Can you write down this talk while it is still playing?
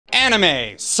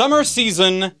Anime Summer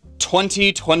Season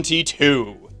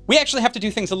 2022. We actually have to do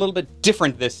things a little bit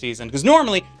different this season, because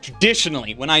normally,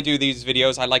 traditionally, when I do these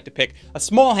videos, I like to pick a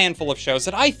small handful of shows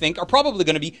that I think are probably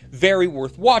going to be very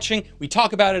worth watching. We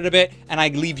talk about it a bit, and I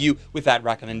leave you with that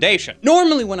recommendation.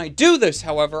 Normally, when I do this,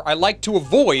 however, I like to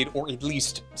avoid, or at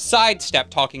least sidestep,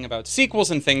 talking about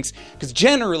sequels and things, because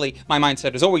generally, my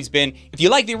mindset has always been, if you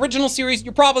like the original series,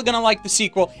 you're probably going to like the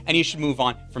sequel, and you should move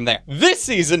on from there. This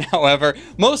season, however,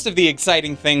 most of the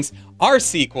exciting things are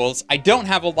sequels. I don't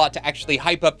have a lot to actually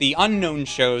hype up the unknown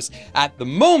shows at the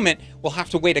moment. We'll have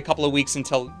to wait a couple of weeks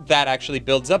until that actually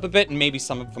builds up a bit, and maybe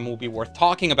some of them will be worth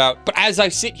talking about. But as I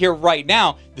sit here right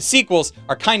now, the sequels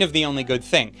are kind of the only good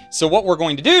thing. So what we're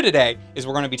going to do today is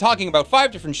we're going to be talking about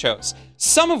 5 different shows,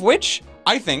 some of which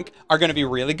I think are going to be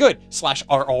really good, /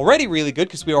 are already really good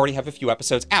because we already have a few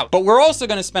episodes out. But we're also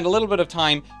going to spend a little bit of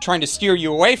time trying to steer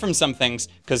you away from some things,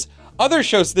 because other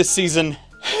shows this season,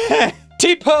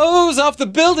 T-pose off the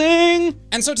building!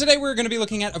 And so today we're going to be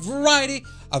looking at a variety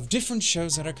of different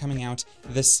shows that are coming out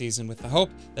this season with the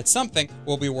hope that something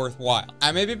will be worthwhile.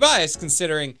 I may be biased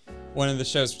considering one of the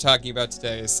shows we're talking about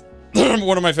today is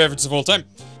one of my favorites of all time,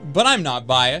 but I'm not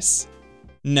biased.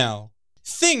 No.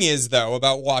 Thing is, though,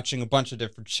 about watching a bunch of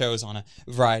different shows on a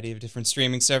variety of different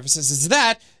streaming services is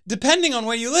that, depending on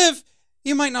where you live,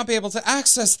 you might not be able to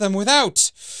access them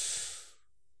without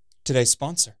today's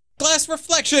sponsor. Glass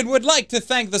Reflection would like to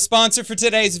thank the sponsor for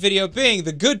today's video being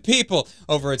the good people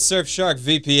over at Surfshark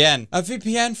VPN. A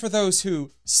VPN, for those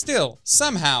who still,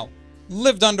 somehow,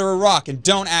 lived under a rock and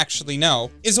don't actually know,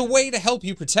 is a way to help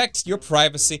you protect your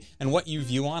privacy and what you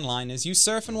view online as you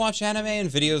surf and watch anime and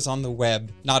videos on the web.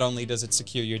 Not only does it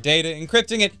secure your data,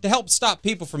 encrypting it to help stop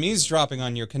people from eavesdropping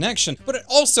on your connection, but it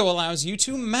also allows you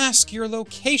to mask your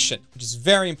location, which is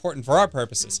very important for our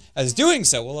purposes, as doing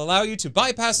so will allow you to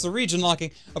bypass the region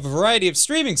locking of a variety of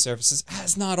streaming services,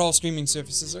 as not all streaming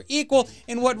services are equal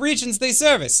in what regions they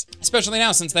service, especially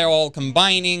now since they're all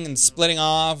combining and splitting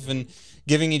off and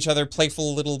giving each other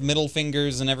playful little middle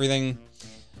fingers and everything.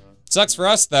 Sucks for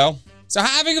us, though. So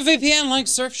having a VPN like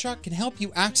Surfshark can help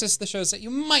you access the shows that you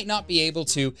might not be able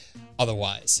to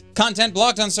otherwise. Content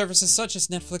blocked on services such as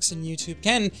Netflix and YouTube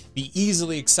can be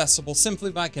easily accessible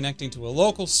simply by connecting to a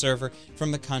local server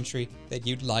from the country that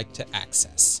you'd like to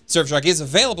access. Surfshark is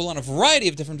available on a variety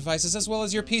of different devices as well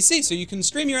as your PC, so you can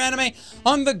stream your anime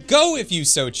on the go if you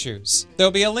so choose.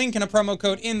 There'll be a link and a promo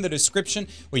code in the description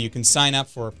where you can sign up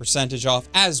for a percentage off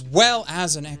as well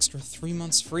as an extra 3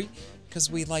 months free, because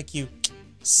we like you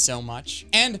so much.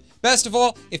 And best of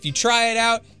all, if you try it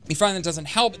out, you find that it doesn't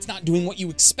help, it's not doing what you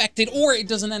expected, or it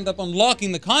doesn't end up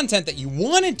unlocking the content that you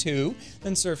wanted to,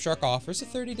 then Surfshark offers a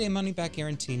 30-day money-back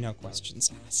guarantee, no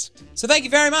questions asked. So thank you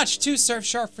very much to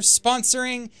Surfshark for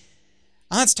sponsoring.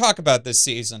 Let's talk about this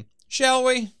season, shall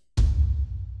we?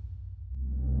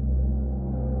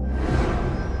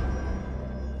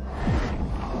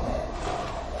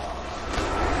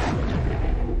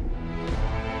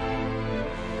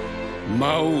 So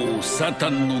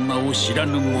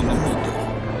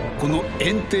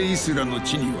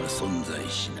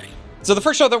the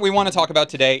first show that we want to talk about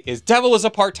today is Devil is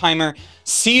a Part-Timer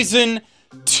Season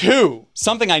 2.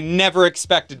 Something I never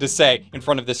expected to say in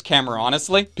front of this camera,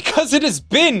 honestly, because it has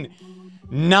been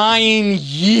 9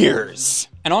 years.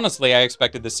 And honestly, I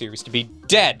expected this series to be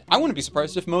dead. I wouldn't be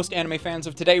surprised if most anime fans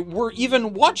of today were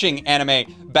even watching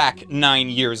anime back 9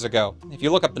 years ago. If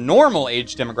you look up the normal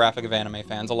age demographic of anime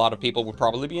fans, a lot of people would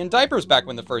probably be in diapers back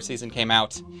when the first season came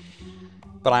out.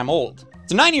 But I'm old.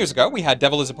 So 9 years ago, we had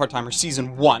Devil is a Part-Timer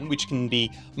Season 1, which can be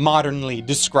modernly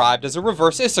described as a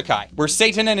reverse isekai, where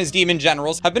Satan and his demon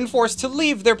generals have been forced to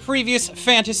leave their previous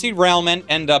fantasy realm and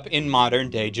end up in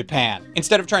modern-day Japan.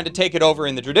 Instead of trying to take it over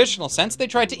in the traditional sense, they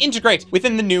tried to integrate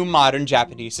within the new modern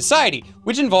Japanese society,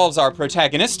 which involves our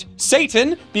protagonist,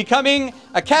 Satan, becoming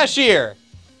a cashier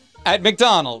at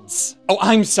McDonald's. Oh,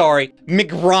 I'm sorry,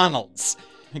 McRonald's.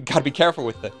 Gotta be careful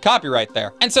with the copyright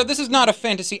there. And so this is not a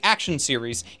fantasy action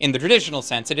series in the traditional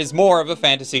sense, it is more of a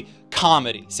fantasy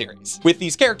comedy series. With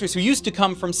these characters who used to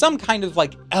come from some kind of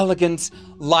like elegant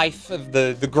life of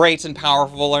the great and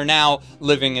powerful are now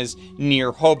living as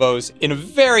near hobos in a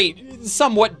very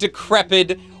somewhat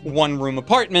decrepit one-room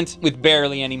apartment with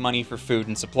barely any money for food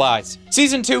and supplies.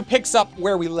 Season 2 picks up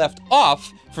where we left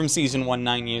off from season 1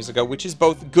 9 years ago, which is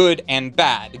both good and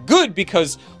bad. Good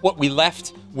because what we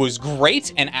left was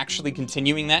great, and actually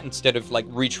continuing that instead of like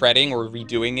retreading or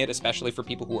redoing it, especially for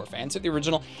people who are fans of the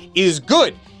original, is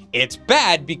good. It's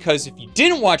bad because if you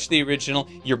didn't watch the original,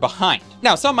 you're behind.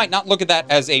 Now, some might not look at that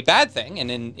as a bad thing,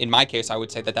 and in my case, I would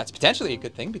say that that's potentially a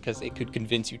good thing because it could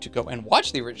convince you to go and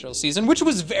watch the original season, which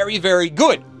was very, very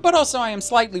good. But also, I am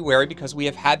slightly wary because we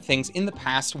have had things in the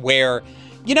past where,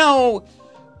 you know,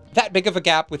 that big of a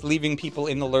gap with leaving people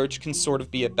in the lurch can sort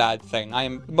of be a bad thing. I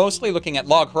am mostly looking at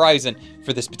Log Horizon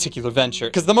for this particular venture,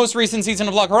 because the most recent season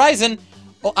of Log Horizon,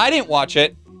 well, I didn't watch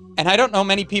it, and I don't know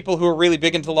many people who are really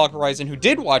big into Log Horizon who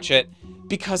did watch it,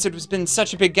 because it has been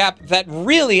such a big gap that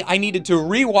really I needed to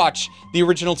rewatch the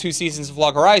original 2 seasons of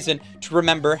Log Horizon to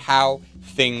remember how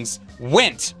things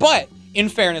went. But in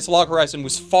fairness, Log Horizon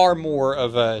was far more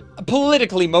of a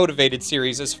politically motivated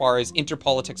series as far as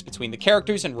interpolitics between the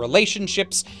characters and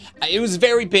relationships. It was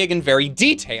very big and very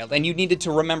detailed, and you needed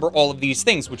to remember all of these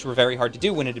things, which were very hard to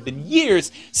do when it had been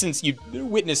years since you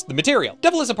witnessed the material.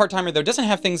 Devil is a Part-Timer, though, doesn't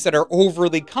have things that are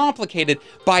overly complicated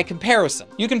by comparison.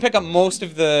 You can pick up most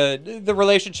of the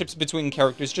relationships between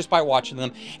characters just by watching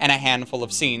them and a handful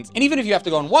of scenes. And even if you have to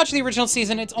go and watch the original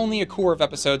season, it's only a core of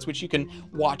episodes, which you can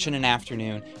watch in an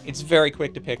afternoon. It's very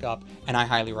quick to pick up, and I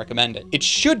highly recommend it. It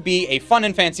should be a fun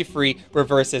and fancy-free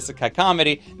reverse isekai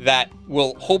comedy that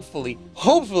will hopefully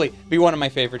be one of my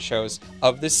favorite shows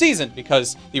of this season,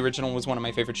 because the original was one of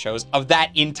my favorite shows of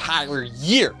that entire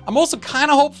year. I'm also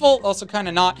kind of hopeful, also kind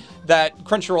of not, that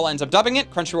Crunchyroll ends up dubbing it.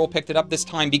 Crunchyroll picked it up this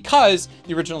time because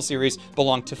the original series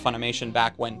belonged to Funimation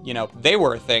back when, you know, they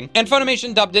were a thing, and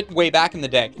Funimation dubbed it way back in the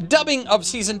day. Dubbing of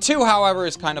season 2, however,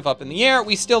 is kind of up in the air.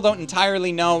 We still don't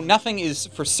entirely know. Nothing is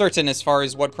for certain as far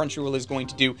as what Crunchyroll is going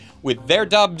to do with their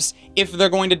dubs, if they're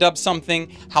going to dub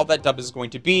something, how that dub is going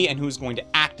to be, and who's going to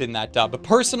act in that dub. But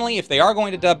personally, if they are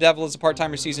going to dub Devil is a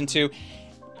Part-Timer Season 2,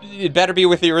 it better be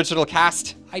with the original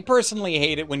cast. I personally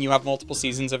hate it when you have multiple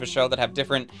seasons of a show that have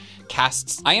different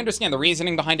casts. I understand the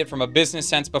reasoning behind it from a business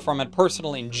sense, but from a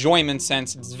personal enjoyment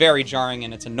sense, it's very jarring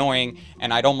and it's annoying,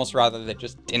 and I'd almost rather that it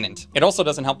just didn't. It also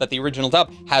doesn't help that the original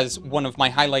dub has one of my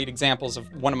highlight examples of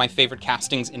one of my favorite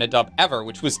castings in a dub ever,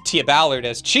 which was Tia Ballard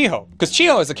as Chiho. Because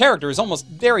Chiho as a character is almost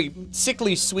very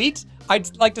sickly sweet,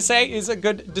 I'd like to say, is a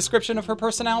good description of her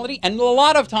personality. And a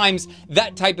lot of times,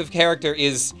 that type of character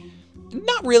is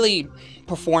not really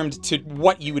performed to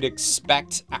what you would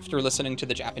expect after listening to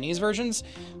the Japanese versions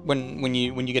when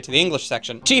you get to the English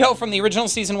section. Chiho from the original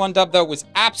season 1 dub, though, was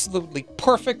absolutely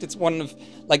perfect. It's one of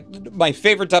like my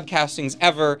favorite dub castings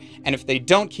ever, and if they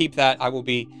don't keep that, I will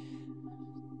be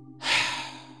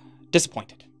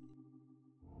disappointed.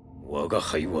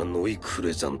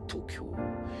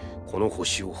 この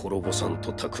星を滅ぼさん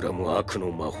と企む悪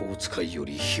の魔法使いよ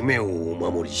り姫をお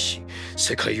守りし、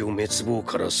世界を滅亡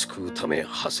から救うため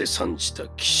馳せ参じた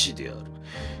騎士である。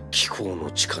気候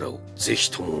の力をぜひ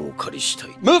ともお借りしたい。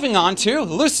Moving on to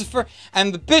Lucifer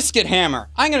and the Biscuit Hammer.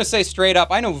 I'm gonna say straight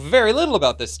up, I know very little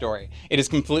about this story. It is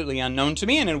completely unknown to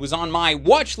me, and it was on my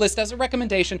watch list as a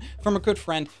recommendation from a good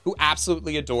friend who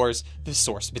absolutely adores the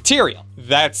source material.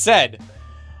 That said,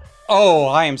 oh,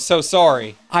 I am so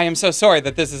sorry. I am so sorry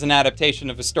that this is an adaptation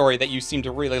of a story that you seem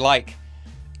to really like.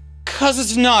 'Cause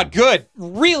it's not good.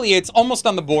 Really, it's almost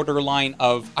on the borderline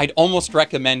of I'd almost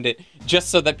recommend it just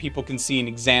so that people can see an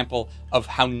example of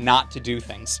how not to do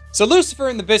things. So Lucifer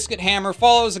and the Biscuit Hammer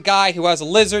follows a guy who has a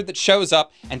lizard that shows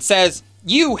up and says,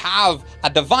 you have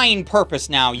a divine purpose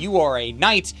now. You are a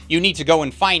knight. You need to go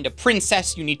and find a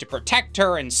princess. You need to protect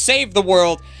her and save the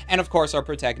world. And of course, our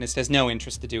protagonist has no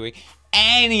interest in doing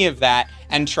any of that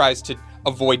and tries to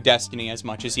avoid destiny as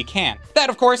much as he can. That,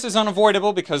 of course, is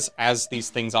unavoidable because, as these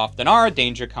things often are,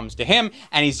 danger comes to him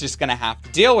and he's just gonna have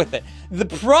to deal with it. The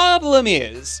problem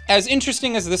is, as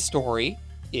interesting as this story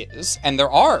is, and there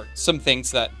are some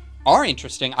things that are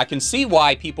interesting, I can see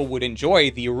why people would enjoy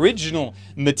the original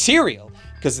material,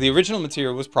 because the original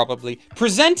material was probably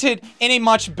presented in a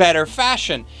much better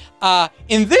fashion.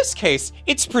 In this case,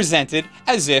 it's presented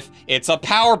as if it's a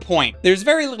PowerPoint. There's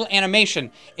very little animation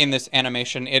in this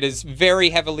animation. It is very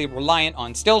heavily reliant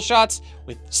on still shots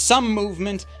with some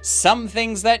movement, some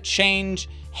things that change,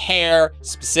 hair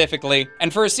specifically.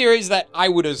 And for a series that I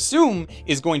would assume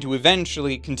is going to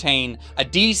eventually contain a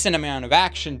decent amount of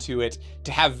action to it,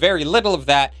 to have very little of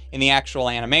that in the actual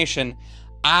animation,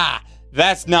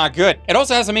 that's not good. It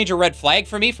also has a major red flag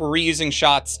for me for reusing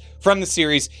shots from the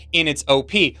series in its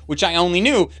OP, which I only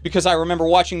knew because I remember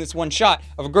watching this one shot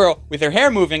of a girl with her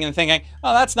hair moving and thinking,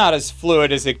 oh, that's not as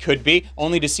fluid as it could be,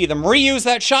 only to see them reuse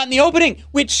that shot in the opening,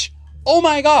 which oh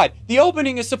my god, the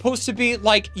opening is supposed to be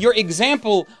like your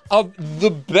example of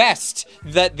the best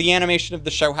that the animation of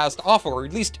the show has to offer, or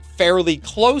at least fairly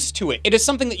close to it. It is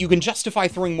something that you can justify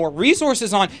throwing more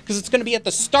resources on because it's going to be at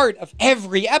the start of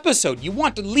every episode. You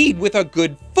want to lead with a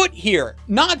good foot here.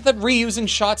 Not that reusing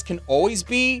shots can always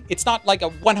be, it's not like a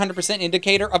 100%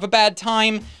 indicator of a bad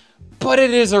time, but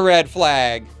it is a red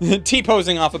flag.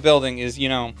 T-posing off a building is, you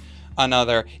know,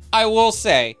 another. I will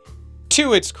say,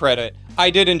 to its credit, I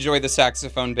did enjoy the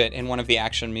saxophone bit in one of the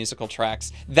action musical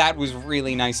tracks. That was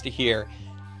really nice to hear.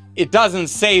 It doesn't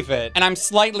save it, and I'm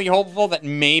slightly hopeful that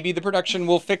maybe the production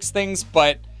will fix things,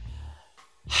 but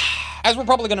as we're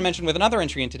probably going to mention with another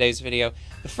entry in today's video,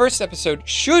 the first episode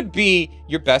should be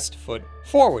your best foot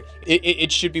forward.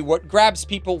 It should be what grabs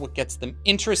people, what gets them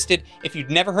interested. If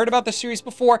you'd never heard about the series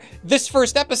before, this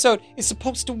first episode is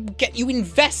supposed to get you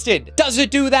invested. Does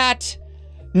it do that?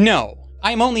 No.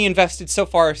 I'm only invested so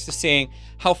far as to seeing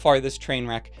how far this train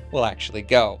wreck will actually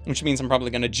go, which means I'm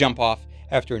probably going to jump off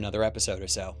after another episode or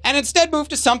so, and instead move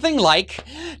to something like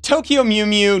Tokyo Mew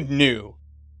Mew New.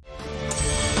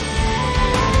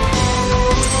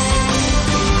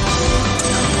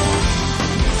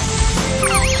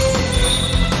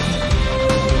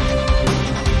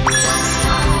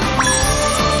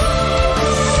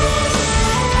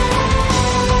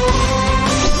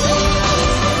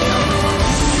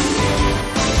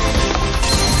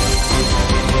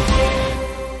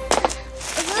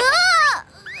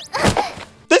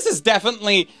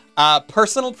 Definitely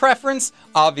personal preference.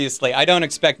 Obviously, I don't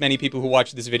expect many people who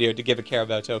watch this video to give a care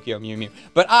about Tokyo Mew Mew.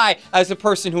 But I, as a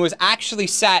person who has actually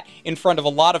sat in front of a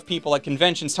lot of people at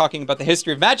conventions talking about the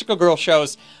history of magical girl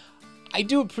shows, I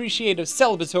do appreciate a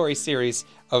celebratory series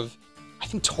of, I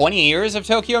think, 20 years of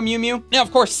Tokyo Mew Mew. Now,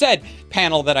 of course, said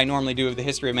panel that I normally do of the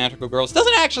history of magical girls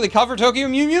doesn't actually cover Tokyo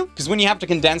Mew Mew, because when you have to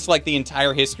condense, like, the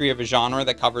entire history of a genre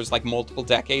that covers, like, multiple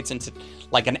decades into,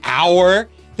 like, an hour,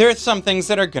 there are some things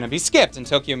that are gonna be skipped, and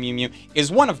Tokyo Mew Mew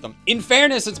is one of them. In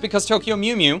fairness, it's because Tokyo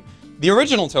Mew Mew, the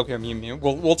original Tokyo Mew Mew,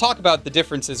 we'll talk about the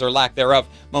differences or lack thereof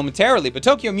momentarily, but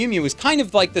Tokyo Mew Mew is kind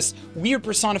of like this weird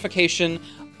personification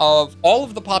of all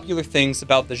of the popular things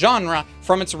about the genre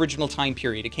from its original time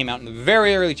period. It came out in the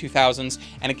very early 2000s,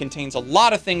 and it contains a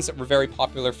lot of things that were very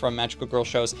popular from magical girl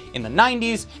shows in the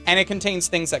 90s, and it contains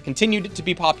things that continued to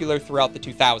be popular throughout the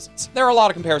 2000s. There are a lot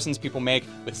of comparisons people make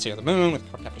with Sailor Moon,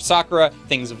 with Cardcaptor Sakura,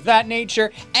 things of that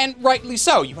nature, and rightly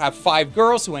so. You have 5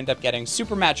 girls who end up getting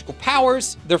super magical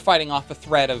powers. They're fighting off a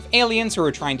threat of aliens who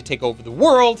are trying to take over the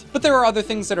world, but there are other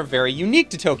things that are very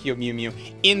unique to Tokyo Mew Mew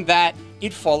in that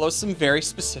it follows some very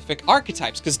specific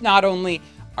archetypes, because not only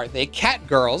are they cat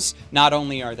girls, not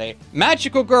only are they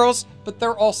magical girls, but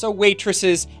they're also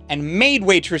waitresses, and maid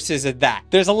waitresses at that.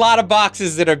 There's a lot of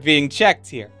boxes that are being checked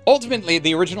here. Ultimately,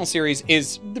 the original series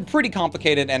is pretty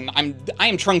complicated, and I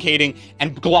am truncating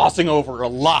and glossing over a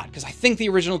lot, because I think the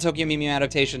original Tokyo Mew Mew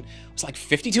adaptation was like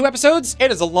 52 episodes? It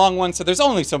is a long one, so there's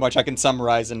only so much I can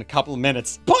summarize in a couple of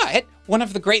minutes. But one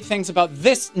of the great things about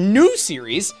this new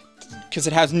series, because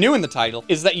it has new in the title,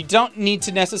 is that you don't need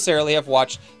to necessarily have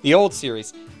watched the old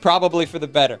series. Probably for the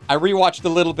better. I rewatched a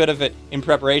little bit of it in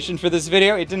preparation for this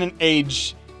video. It didn't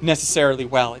age necessarily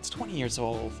well. It's 20 years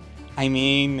old. I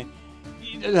mean,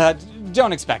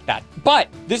 don't expect that. But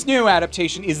this new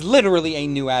adaptation is literally a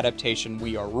new adaptation.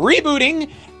 We are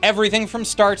rebooting everything from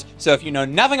start, so if you know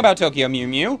nothing about Tokyo Mew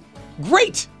Mew,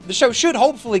 great! The show should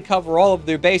hopefully cover all of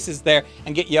their bases there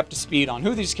and get you up to speed on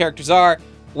who these characters are,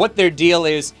 what their deal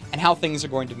is, and how things are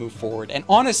going to move forward. And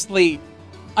honestly,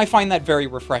 I find that very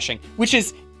refreshing, which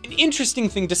is an interesting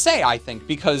thing to say, I think,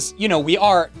 because, you know, we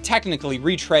are technically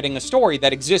retreading a story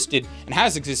that existed and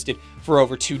has existed for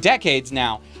over 2 decades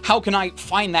now. How can I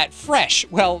find that fresh?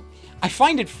 Well, I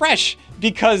find it fresh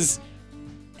because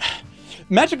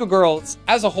magical girls,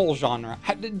 as a whole genre,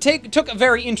 took a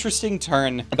very interesting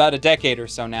turn about a decade or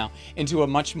so now into a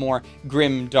much more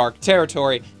grim, dark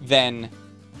territory than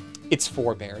its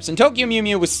forebears. And Tokyo Mew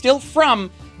Mew was still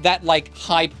from that, like,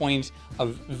 high point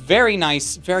of very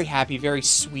nice, very happy, very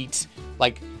sweet,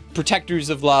 like, protectors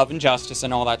of love and justice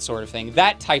and all that sort of thing.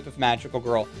 That type of magical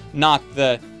girl, not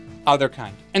the other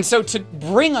kind. And so to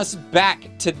bring us back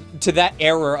to that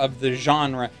era of the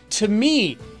genre, to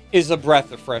me, is a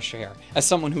breath of fresh air. As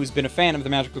someone who's been a fan of the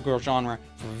magical girl genre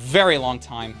for a very long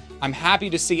time, I'm happy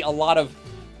to see a lot of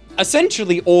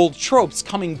essentially old tropes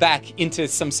coming back into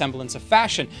some semblance of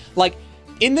fashion. Like,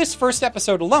 in this first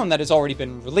episode alone that has already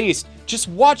been released, just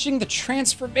watching the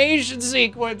transformation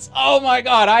sequence, oh my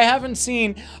god, I haven't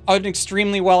seen an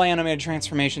extremely well animated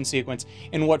transformation sequence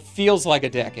in what feels like a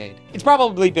decade. It's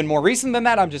probably been more recent than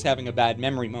that, I'm just having a bad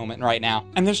memory moment right now.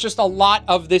 And there's just a lot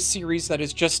of this series that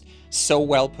is just so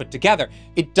well put together.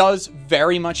 It does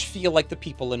very much feel like the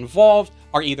people involved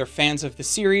are either fans of the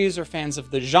series or fans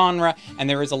of the genre, and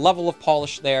there is a level of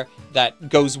polish there that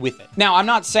goes with it. Now, I'm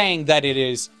not saying that it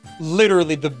is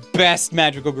literally the best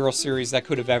Magical Girl series that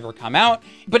could have ever come out,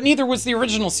 but neither was the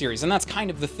original series, and that's kind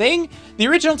of the thing. The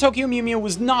original Tokyo Mew Mew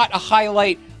was not a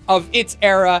highlight of its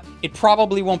era. It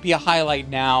probably won't be a highlight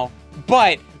now,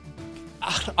 but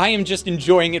I am just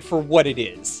enjoying it for what it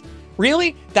is.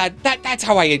 Really? That's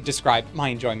how I describe my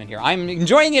enjoyment here. I'm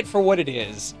enjoying it for what it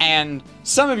is, and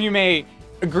some of you may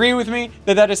agree with me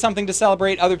that that is something to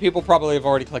celebrate. Other people probably have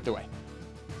already clicked away.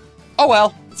 Oh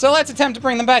well, so let's attempt to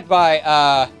bring them back by,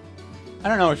 I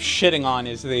don't know if shitting on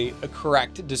is the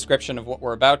correct description of what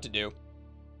we're about to do.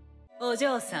 お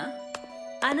嬢さん、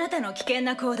あなたの危険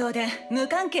な行動で無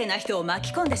関係な人を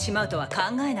巻き込んでしまうとは考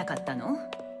えなかったの？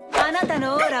あなた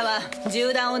のオーラは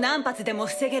銃弾を何発でも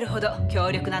防げるほど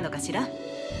強力なのかしら？だっ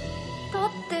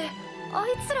てあ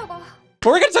いつらが。But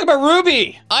we're gonna talk about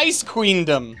Ruby, Ice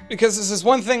Queendom, because this is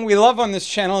one thing we love on this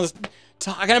channel is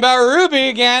talking about Ruby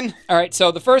again. All right,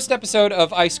 so the first episode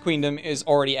of Ice Queendom is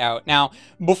already out. Now,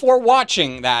 before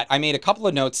watching that, I made a couple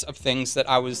of notes of things that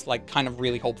I was like kind of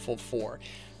really hopeful for.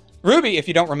 Ruby, if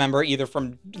you don't remember, either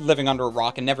from living under a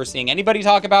rock and never seeing anybody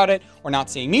talk about it, or not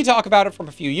seeing me talk about it from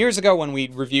a few years ago when we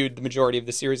reviewed the majority of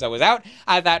the series I was out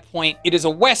at that point, it is a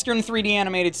Western 3D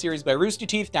animated series by Rooster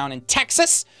Teeth down in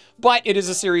Texas, but it is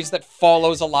a series that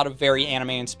follows a lot of very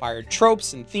anime-inspired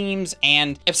tropes and themes,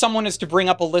 and if someone is to bring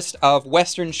up a list of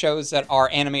Western shows that are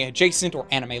anime-adjacent or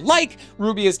anime-like,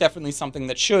 Ruby is definitely something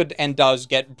that should and does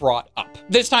get brought up.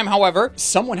 This time, however,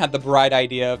 someone had the bright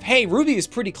idea of, hey, Ruby is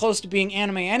pretty close to being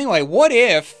anime anyway. What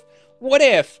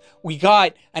if we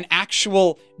got an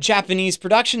actual Japanese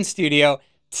production studio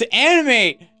to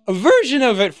animate a version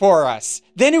of it for us?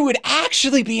 Then it would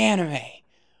actually be anime.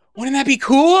 Wouldn't that be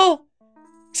cool?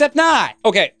 Except not.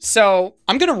 Okay, so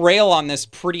I'm gonna rail on this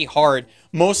pretty hard,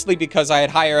 mostly because I had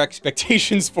higher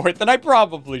expectations for it than I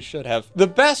probably should have. The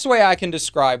best way I can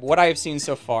describe what I have seen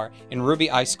so far in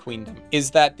Ruby Ice Queendom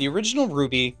is that the original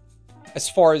Ruby, as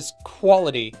far as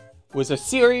quality, was a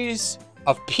series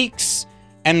of peaks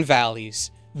and valleys.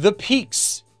 The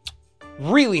peaks,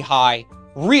 really high,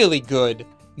 really good,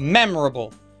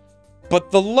 memorable. But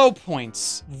the low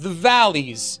points, the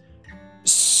valleys,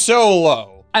 so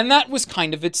low. And that was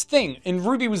kind of its thing, and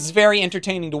Ruby was very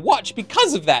entertaining to watch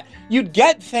because of that. You'd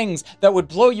get things that would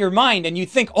blow your mind, and you'd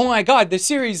think, oh my god, this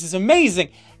series is amazing,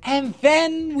 and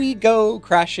then we go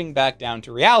crashing back down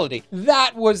to reality.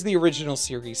 That was the original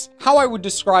series. How I would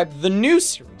describe the new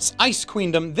series, Ice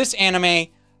Queendom, this anime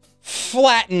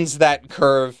flattens that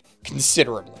curve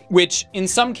considerably, which in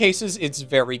some cases it's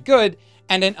very good,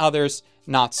 and in others,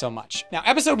 not so much. Now,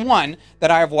 episode 1 that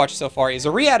I have watched so far is a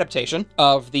readaptation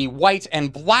of the white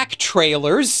and black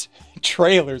trailers.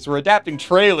 We're adapting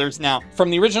trailers now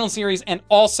from the original series, and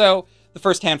also the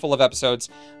first handful of episodes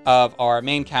of our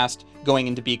main cast going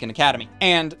into Beacon Academy.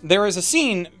 And there is a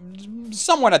scene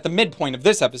somewhat at the midpoint of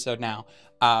this episode now,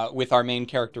 with our main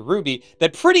character Ruby,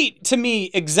 that pretty, to me,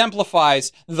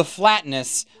 exemplifies the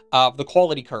flatness of the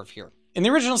quality curve here. In the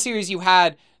original series, you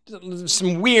had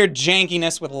some weird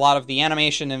jankiness with a lot of the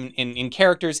animation in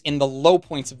characters in the low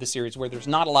points of the series where there's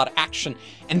not a lot of action.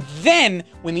 And then,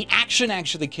 when the action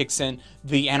actually kicks in,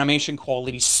 the animation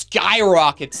quality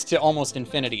skyrockets to almost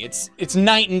infinity. It's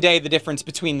night and day, the difference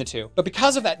between the two. But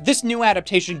because of that, this new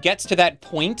adaptation gets to that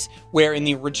point where in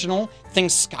the original,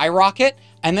 things skyrocket,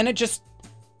 and then it just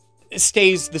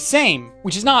stays the same,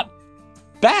 which is not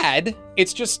bad,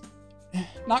 it's just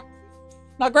not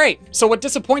great. So what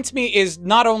disappoints me is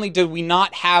not only do we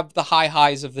not have the high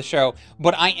highs of the show,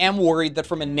 but I am worried that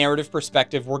from a narrative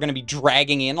perspective, we're going to be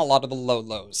dragging in a lot of the low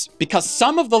lows. Because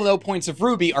some of the low points of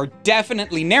Ruby are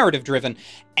definitely narrative driven,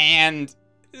 and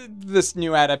this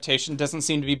new adaptation doesn't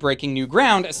seem to be breaking new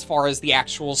ground as far as the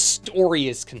actual story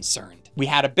is concerned. We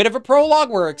had a bit of a prologue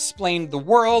where it explained the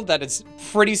world that is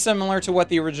pretty similar to what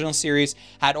the original series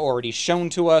had already shown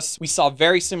to us. We saw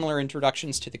very similar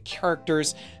introductions to the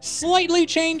characters, slightly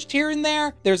changed here and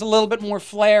there. There's a little bit more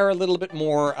flair, a little bit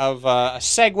more of a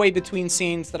segue between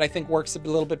scenes that I think works a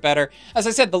little bit better. As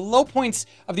I said, the low points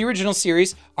of the original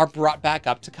series are brought back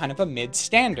up to kind of a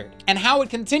mid-standard. And how it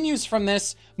continues from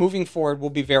this moving forward will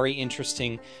be very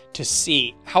interesting to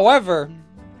see. However,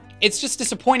 it's just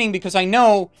disappointing because I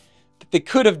know that they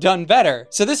could have done better.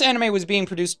 So this anime was being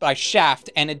produced by Shaft,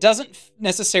 and it doesn't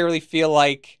necessarily feel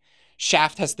like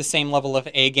Shaft has the same level of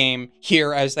A-game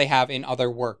here as they have in other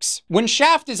works. When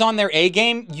Shaft is on their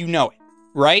A-game, you know it,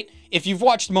 right? If you've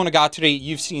watched Monogatari,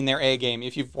 you've seen their A-game.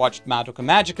 If you've watched Madoka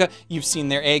Magica, you've seen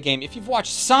their A-game. If you've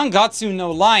watched Sangatsu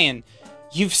no Lion,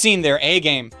 you've seen their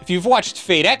A-game. If you've watched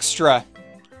Fate Extra,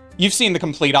 you've seen the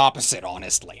complete opposite,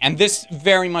 honestly. And this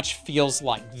very much feels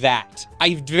like that.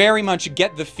 I very much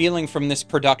get the feeling from this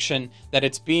production that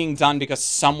it's being done because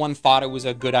someone thought it was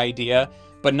a good idea,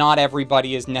 but not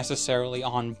everybody is necessarily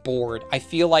on board. I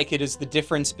feel like it is the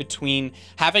difference between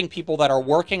having people that are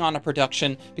working on a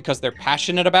production because they're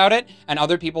passionate about it, and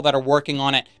other people that are working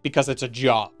on it because it's a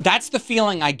job. That's the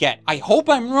feeling I get. I hope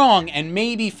I'm wrong, and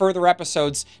maybe further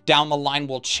episodes down the line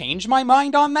will change my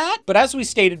mind on that. But as we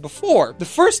stated before, the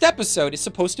first episode is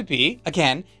supposed to be,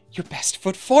 again, your best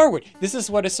foot forward. This is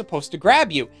what is supposed to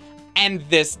grab you. And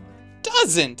this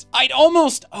doesn't. I'd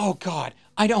almost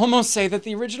say that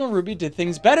the original RWBY did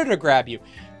things better to grab you.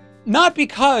 Not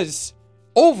because,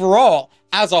 overall,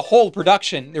 as a whole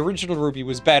production, the original RWBY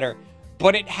was better,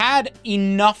 but it had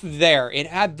enough there. It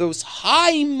had those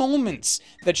high moments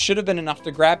that should have been enough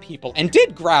to grab people, and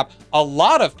did grab a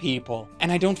lot of people,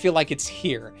 and I don't feel like it's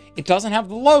here. It doesn't have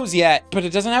the lows yet, but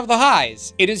it doesn't have the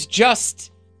highs. It is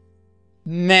just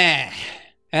meh,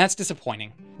 and that's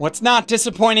disappointing. What's not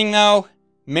disappointing, though?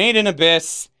 Made in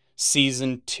Abyss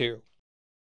Season 2.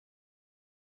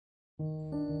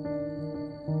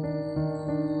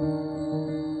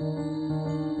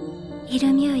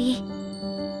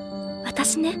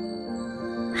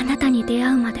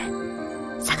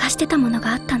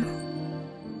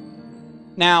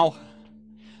 Now,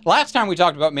 last time we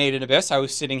talked about Made in Abyss, I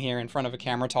was sitting here in front of a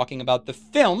camera talking about the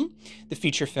film, the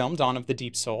feature film, Dawn of the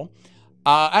Deep Soul.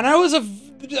 And I was a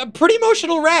pretty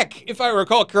emotional wreck, if I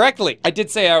recall correctly. I did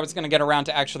say I was going to get around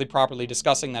to actually properly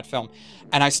discussing that film,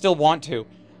 and I still want to.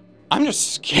 I'm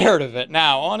just scared of it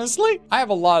now, honestly. I have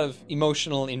a lot of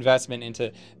emotional investment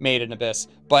into Made in Abyss,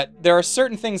 but there are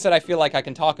certain things that I feel like I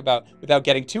can talk about without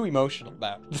getting too emotional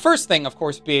about. The first thing, of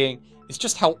course, being is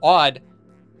just how odd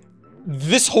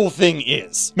this whole thing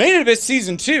is. Made in Abyss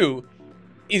Season 2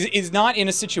 is not in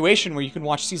a situation where you can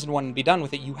watch Season 1 and be done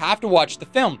with it. You have to watch the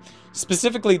film,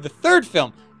 specifically the third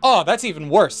film. Oh, that's even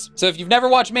worse. So if you've never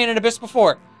watched Made in Abyss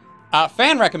before,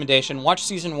 fan recommendation, watch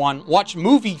Season 1, watch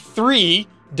Movie 3,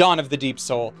 Dawn of the Deep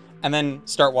Soul, and then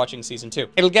start watching Season 2.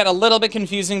 It'll get a little bit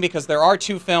confusing because there are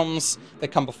 2 films that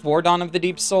come before Dawn of the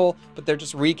Deep Soul, but they're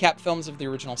just recap films of the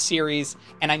original series.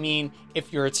 And I mean,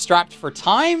 if you're strapped for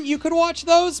time, you could watch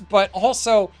those, but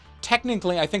also,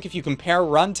 technically, I think if you compare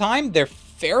runtime, they're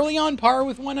fairly on par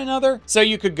with one another. So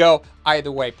you could go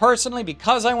either way. Personally,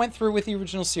 because I went through with the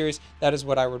original series, that is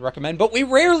what I would recommend. But we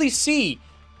rarely see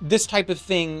this type of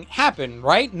thing happen,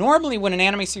 right? Normally, when an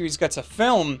anime series gets a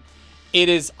film, it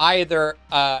is either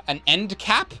an end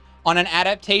cap on an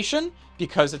adaptation,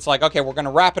 because it's like, okay, we're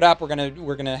gonna wrap it up, we're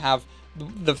gonna have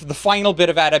the final bit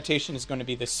of adaptation is going to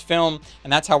be this film,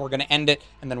 and that's how we're going to end it,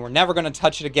 and then we're never going to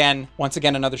touch it again. Once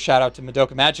again, another shout out to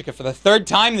Madoka Magica for the 3rd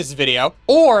time this video.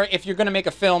 Or if you're going to make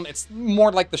a film, it's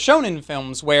more like the shonen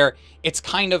films, where it's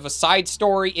kind of a side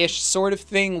story-ish sort of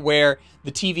thing, where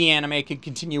the TV anime can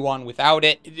continue on without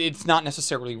it. It's not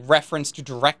necessarily referenced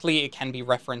directly. It can be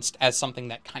referenced as something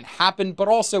that kind of happened, but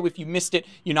also if you missed it,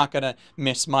 you're not going to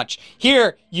miss much.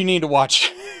 Here, you need to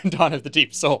watch Dawn of the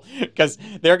Deep Soul, because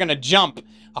they're going to jump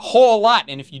a whole lot,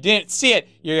 and if you didn't see it,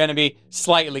 you're going to be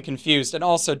slightly confused. And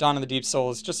also, Dawn of the Deep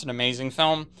Soul is just an amazing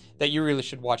film that you really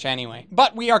should watch anyway.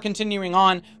 But we are continuing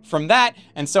on from that,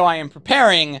 and so I am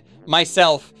preparing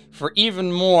myself for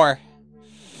even more.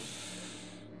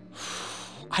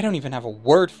 I don't even have a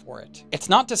word for it. It's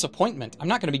not disappointment. I'm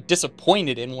not going to be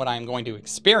disappointed in what I'm going to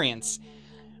experience.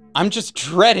 I'm just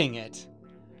dreading it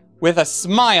with a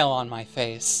smile on my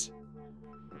face.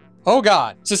 Oh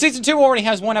God. So Season 2 already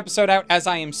has 1 episode out as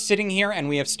I am sitting here, and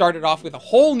we have started off with a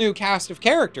whole new cast of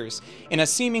characters in a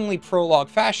seemingly prologue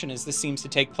fashion, as this seems to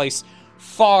take place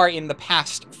far in the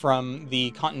past from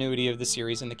the continuity of the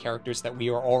series and the characters that we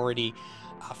are already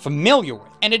familiar with.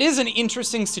 And it is an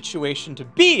interesting situation to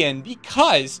be in,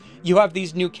 because you have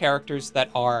these new characters that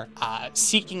are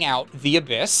seeking out the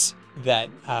Abyss that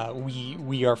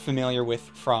we are familiar with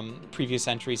from previous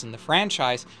entries in the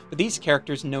franchise, but these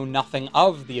characters know nothing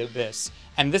of the Abyss.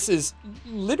 And this is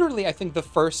literally, I think, the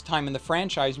first time in the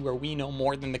franchise where we know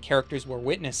more than the characters we're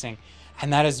witnessing.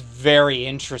 And that is very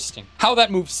interesting. How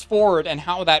that moves forward and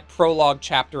how that prologue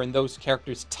chapter and those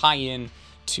characters tie in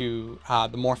to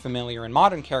the more familiar and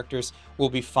modern characters will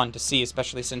be fun to see,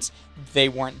 especially since they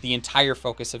weren't the entire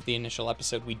focus of the initial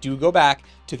episode. We do go back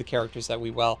to the characters that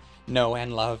we well know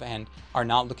and love and are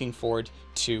not looking forward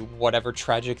to whatever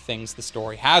tragic things the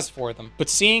story has for them. But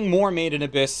seeing more Made in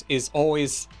Abyss is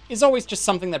always just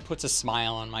something that puts a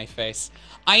smile on my face.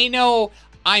 I know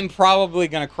I'm probably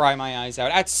gonna cry my eyes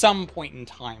out at some point in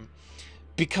time,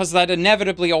 because that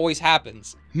inevitably always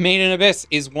happens. Made in Abyss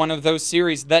is one of those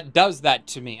series that does that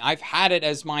to me. I've had it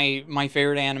as my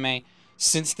favorite anime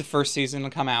since the first season to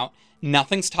come out.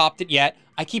 Nothing's topped it yet.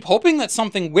 I keep hoping that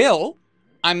something will.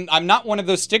 I'm not one of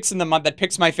those sticks in the mud that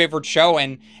picks my favorite show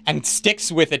and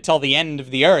sticks with it till the end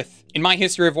of the earth. In my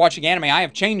history of watching anime, I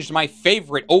have changed my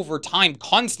favorite over time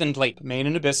constantly. But Made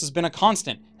in Abyss has been a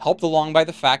constant, helped along by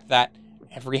the fact that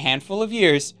every handful of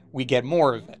years, we get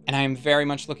more of it. And I am very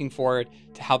much looking forward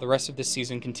to how the rest of this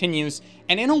season continues.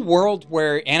 And in a world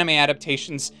where anime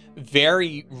adaptations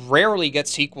very rarely get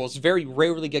sequels, very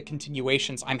rarely get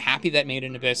continuations, I'm happy that Made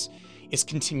in Abyss is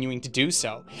continuing to do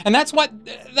so. And that's what,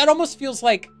 that almost feels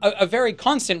like a very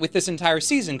constant with this entire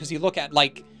season, because you look at,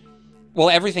 like, well,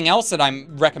 everything else that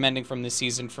I'm recommending from this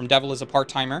season, from Devil is a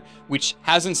Part-Timer, which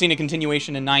hasn't seen a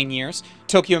continuation in 9 years,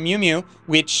 Tokyo Mew Mew,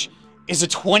 which is a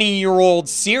 20-year-old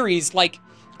series. Like,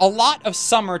 a lot of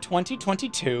summer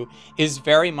 2022 is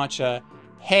very much a,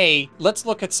 hey, let's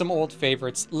look at some old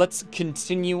favorites. Let's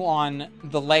continue on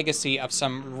the legacy of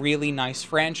some really nice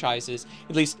franchises,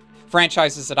 at least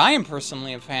franchises that I am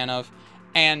personally a fan of,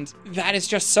 and that is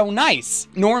just so nice.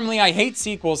 Normally, I hate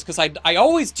sequels because I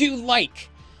always do like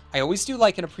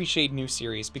and appreciate new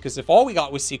series, because if all we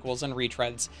got was sequels and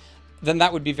retreads, then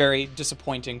that would be very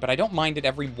disappointing, but I don't mind it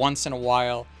every once in a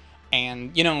while.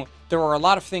 And, you know, there are a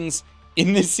lot of things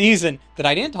in this season that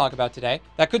I didn't talk about today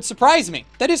that could surprise me.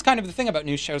 That is kind of the thing about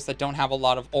new shows that don't have a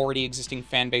lot of already existing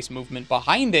fan base movement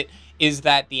behind it, is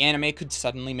that the anime could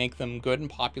suddenly make them good and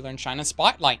popular and shine a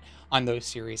spotlight on those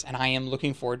series. And I am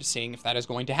looking forward to seeing if that is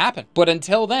going to happen. But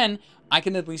until then, I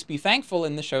can at least be thankful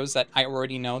in the shows that I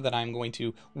already know that I'm going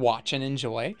to watch and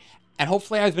enjoy. And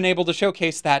hopefully I've been able to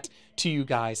showcase that to you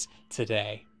guys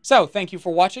today. So, thank you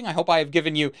for watching. I hope I have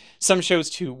given you some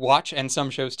shows to watch and some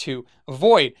shows to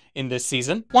avoid in this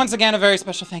season. Once again, a very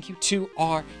special thank you to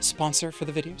our sponsor for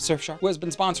the video, Surfshark, who has been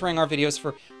sponsoring our videos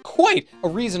for quite a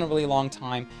reasonably long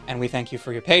time, and we thank you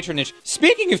for your patronage.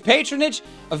 Speaking of patronage,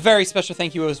 a very special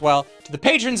thank you as well to the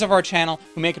patrons of our channel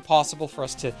who make it possible for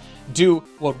us to do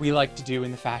what we like to do in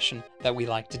the fashion that we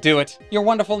like to do it. Your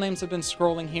wonderful names have been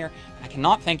scrolling here. I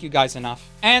cannot thank you guys enough.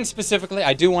 And specifically,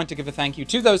 I do want to give a thank you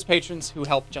to those patrons who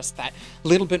help just that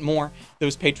little bit more.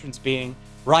 Those patrons being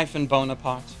Ryfan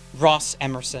Bonaparte, Ross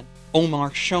Emerson,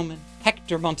 Omar Showman,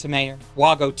 Hector Montemayor,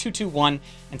 Wago221,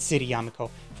 and City Yamiko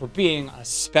for being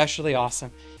especially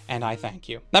awesome, and I thank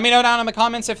you. Let me know down in the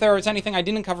comments if there is anything I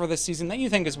didn't cover this season that you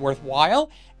think is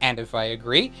worthwhile, and if I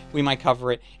agree, we might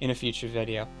cover it in a future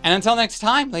video. And until next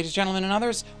time, ladies, gentlemen, and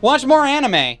others, watch more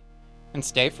anime, and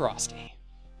stay frosty.